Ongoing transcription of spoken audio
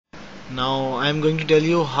Now I am going to tell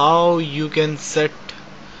you how you can set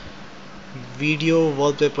video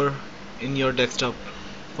wallpaper in your desktop.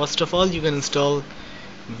 First of all, you can install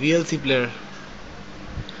VLC player.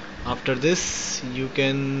 After this, you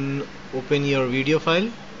can open your video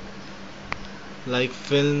file like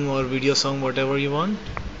film or video song, whatever you want.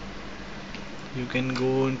 You can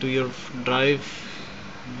go into your drive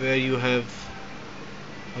where you have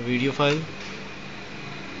a video file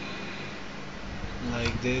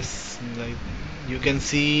like this. Like you can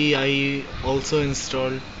see, I also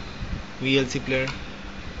installed VLC player.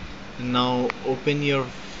 Now open your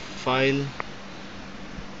file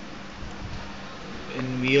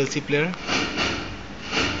in VLC player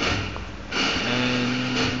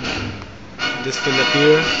and this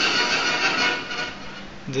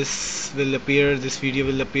video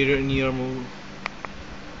will appear in your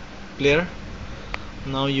player.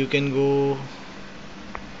 Now you can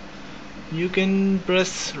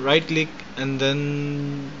press right click and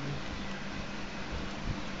then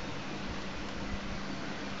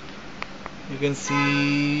you can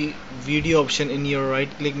see video option in your right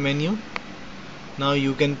click menu. Now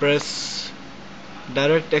you can press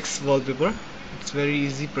DirectX wallpaper. It's very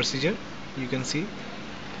easy procedure, you can see.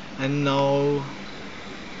 And now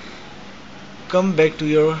come back to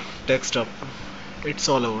your desktop. It's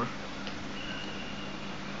all over.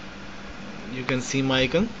 You can see my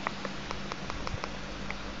icon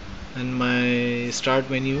and my start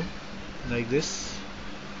menu like this.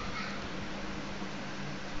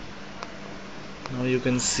 Now you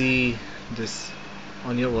can see this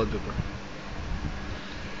on your wallpaper.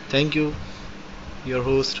 Thank you, your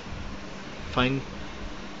host, FîéJ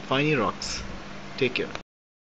Ķóçnín Rocks. Take care.